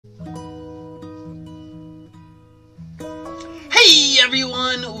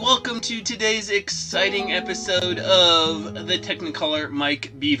everyone, welcome to today's exciting episode of the Technicolor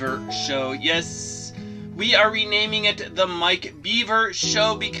Mike Beaver Show. Yes, we are renaming it the Mike Beaver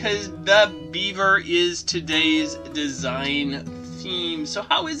Show because the beaver is today's design theme. So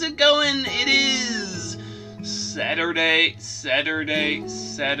how is it going? It is Saturday.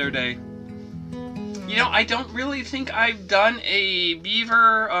 You know, I don't really think I've done a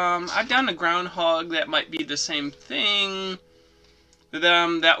beaver. I've done a groundhog. That might be the same thing.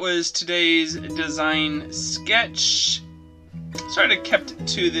 That was today's design sketch. Sort of kept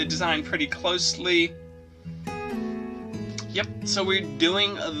to the design pretty closely. Yep, so we're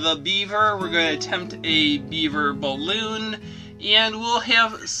doing the beaver. We're going to attempt a beaver balloon. And we'll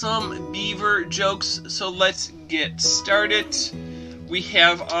have some beaver jokes, so let's get started. We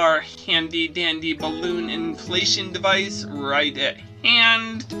have our handy dandy balloon inflation device right at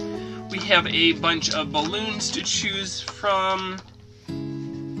hand. We have a bunch of balloons to choose from.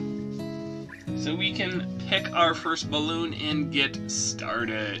 So we can pick our first balloon and get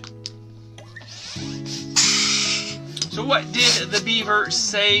started. So what did the beaver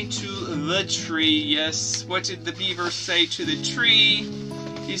say to the tree? Yes, what did the beaver say to the tree?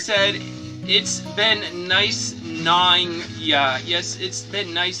 He said, "It's been nice gnawing ya." Yes, it's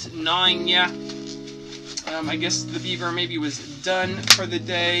been nice gnawing ya. I guess the beaver maybe was done for the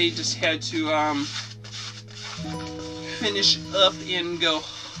day, just had to finish up and go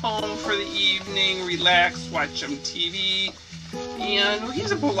home for the evening, relax, watch some TV. And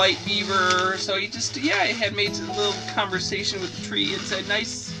he's a polite beaver, so he just, he had made a little conversation with the tree and said,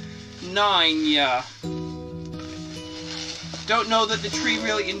 "Nice gnawing ya." Don't know that the tree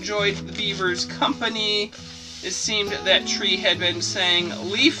really enjoyed the beaver's company. It seemed that tree had been saying,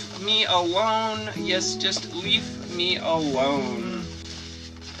 "Leave me alone." Yes, just leave me alone.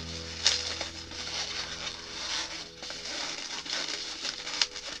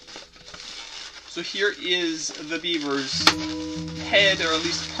 So here is the beaver's head, or at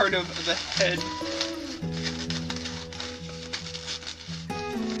least part of the head.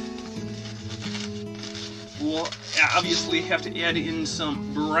 We'll obviously have to add in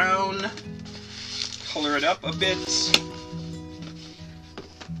some brown, color it up a bit.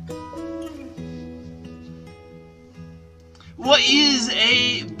 What is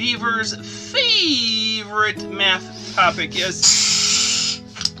a beaver's favorite math topic? Yes.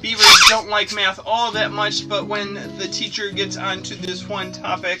 Beavers don't like math all that much, but when the teacher gets onto this one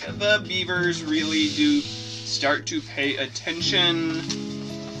topic, the beavers really do start to pay attention.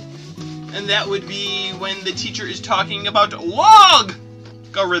 And that would be when the teacher is talking about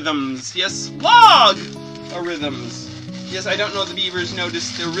logarithms. Yes, logarithms. Yes, I don't know if the beavers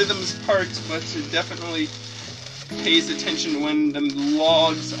noticed the rhythms part, but it definitely pays attention when the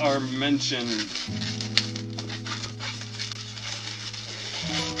logs are mentioned.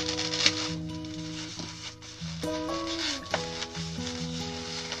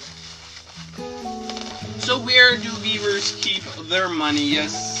 So where do beavers keep their money?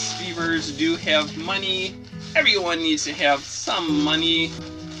 Yes, beavers do have money. Everyone needs to have some money.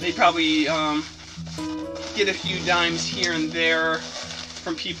 They probably get a few dimes here and there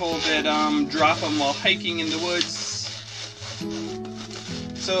from people that drop them while hiking in the woods.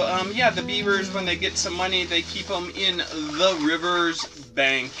 So the beavers, when they get some money, they keep them in the river's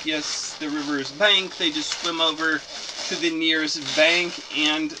bank. Yes, the river's bank. They just swim over to the nearest bank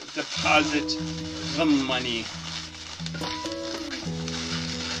and deposit the money.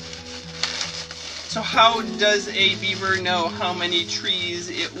 So how does a beaver know how many trees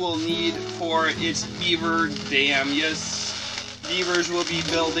it will need for its beaver dam? Yes, beavers will be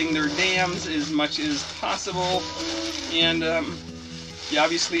building their dams as much as possible, and you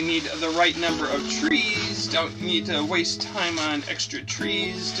obviously need the right number of trees. Don't need to waste time on extra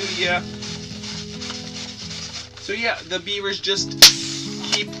trees, do ya? So yeah, the beavers just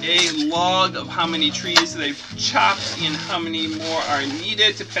keep a log of how many trees they've chopped and how many more are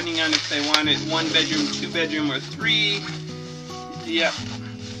needed, depending on if they want it 1 bedroom, 2 bedroom, or 3. Yep.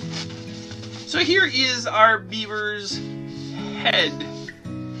 So here is our beaver's head.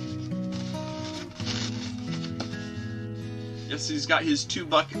 Yes, he's got his 2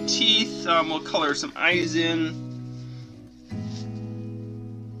 buck teeth. We'll color some eyes in.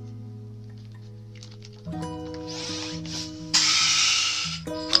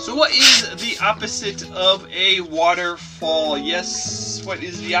 So what is the opposite of a waterfall? Yes, what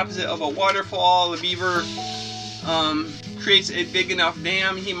is the opposite of a waterfall? The beaver creates a big enough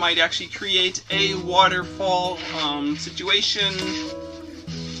dam, he might actually create a waterfall situation.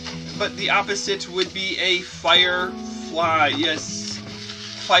 But the opposite would be a firefly. Yes,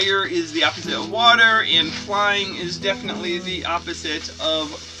 fire is the opposite of water, and flying is definitely the opposite of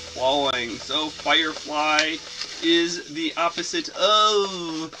falling. So firefly is the opposite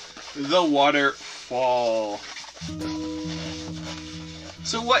of the waterfall.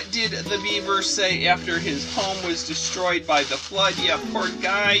 So what did the beaver say after his home was destroyed by the flood? Yeah, poor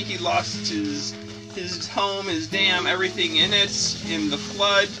guy, he lost his home, his dam, everything in it, in the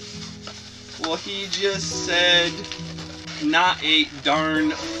flood. Well, he just said, not a darn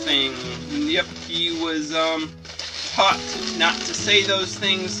thing. Yep, he was taught not to say those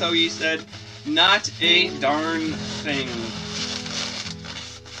things, so he said, not a darn thing.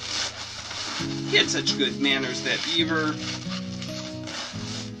 He had such good manners, that beaver.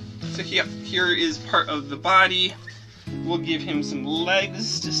 So yep, here is part of the body. We'll give him some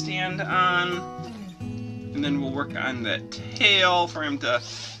legs to stand on, and then we'll work on the tail for him to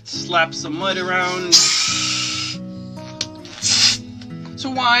slap some mud around. So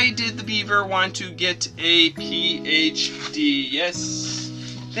why did the beaver want to get a PhD? Yes,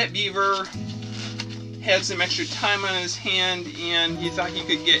 that beaver had some extra time on his hand and he thought he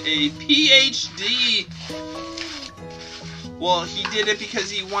could get a PhD. Well, he did it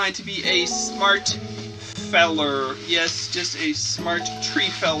because he wanted to be a smart feller. Yes, just a smart tree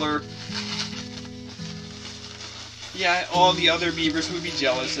feller. Yeah, all the other beavers would be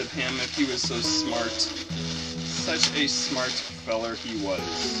jealous of him if he was so smart. Such a smart feller he was.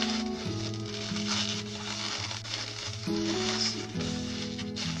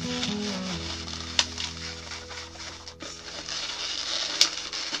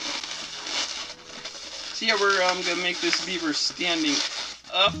 So yeah, we're gonna make this beaver standing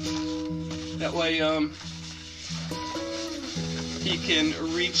up. That way, he can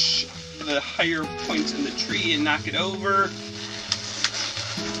reach the higher point in the tree and knock it over.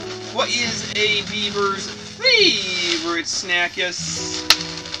 What is a beaver's favorite snack? Yes,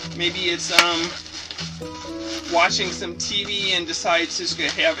 maybe it's watching some TV and decides it's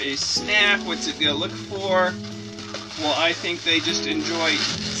gonna have a snack. What's it gonna look for? Well, I think they just enjoy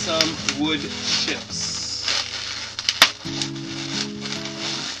some wood chips.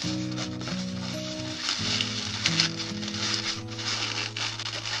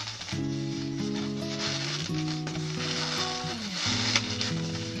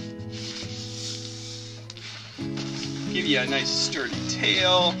 Give you a nice sturdy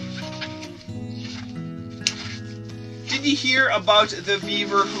tail. Did you hear about the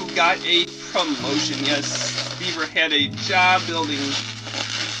beaver who got a promotion? Yes, beaver had a job building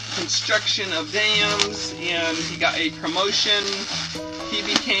construction of dams and he got a promotion. He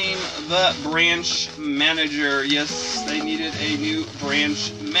became the branch manager. Yes, they needed a new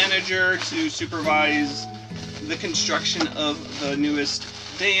branch manager to supervise the construction of the newest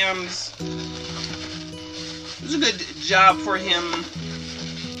dams. It was a good job for him.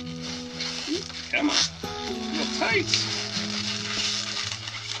 Come on, a little tight.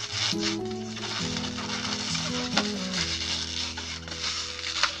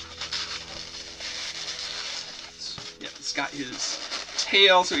 Yeah, it's got his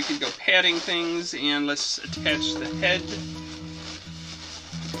tail so he can go patting things, and let's attach the head.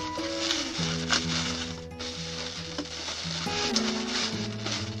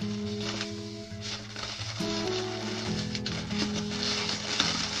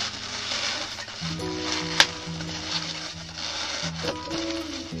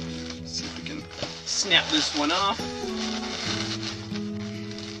 Snap this one off.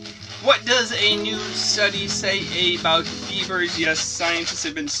 What does a new study say about beavers? Yes, scientists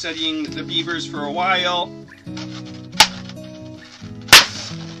have been studying the beavers for a while.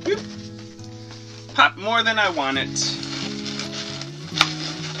 Whoop. Pop more than I want it.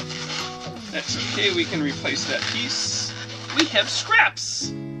 That's okay, we can replace that piece. We have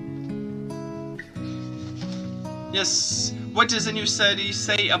scraps. Yes. What does a new study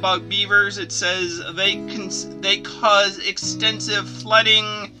say about beavers? It says they cause extensive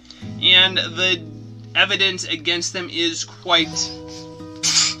flooding, and the evidence against them is quite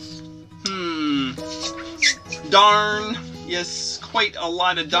darn. Yes, quite a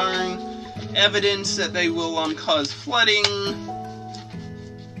lot of darn evidence that they will cause flooding.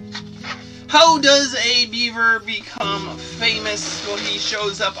 How does a beaver become famous? Well, he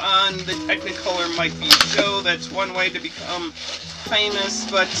shows up on the Technicolor Mike B Show. That's one way to become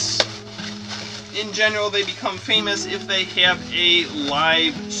famous, but in general they become famous if they have a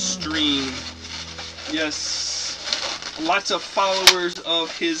live stream. Yes, lots of followers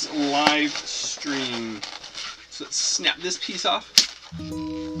of his live stream. So let's snap this piece off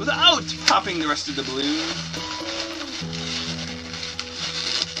without popping the rest of the balloon.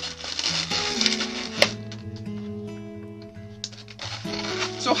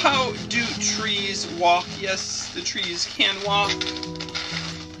 So So how do trees walk? Yes, the trees can walk.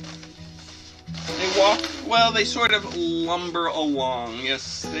 They walk, well, they sort of lumber along.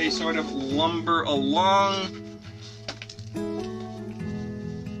 Yes, they sort of lumber along.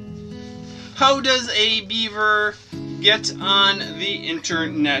 How does a beaver get on the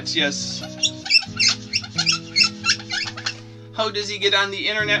internet? Yes. How does he get on the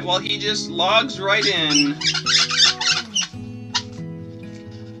internet? Well, he just logs right in.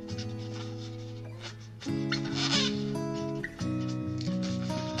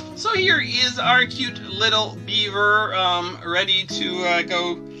 So here is our cute little beaver, ready to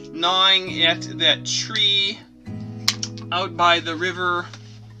go gnawing at that tree out by the river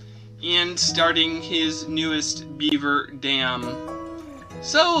and starting his newest beaver dam.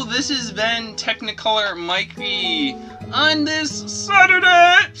 So this has been Technicolor Mike B on this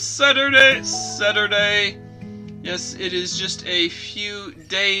Saturday. Yes, it is just a few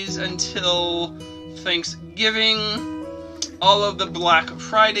days until Thanksgiving. All of the Black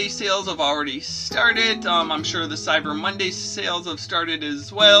Friday sales have already started. I'm sure the Cyber Monday sales have started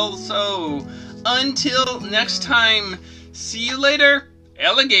as well. So until next time, see you later,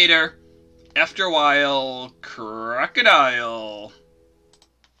 alligator. After a while, crocodile.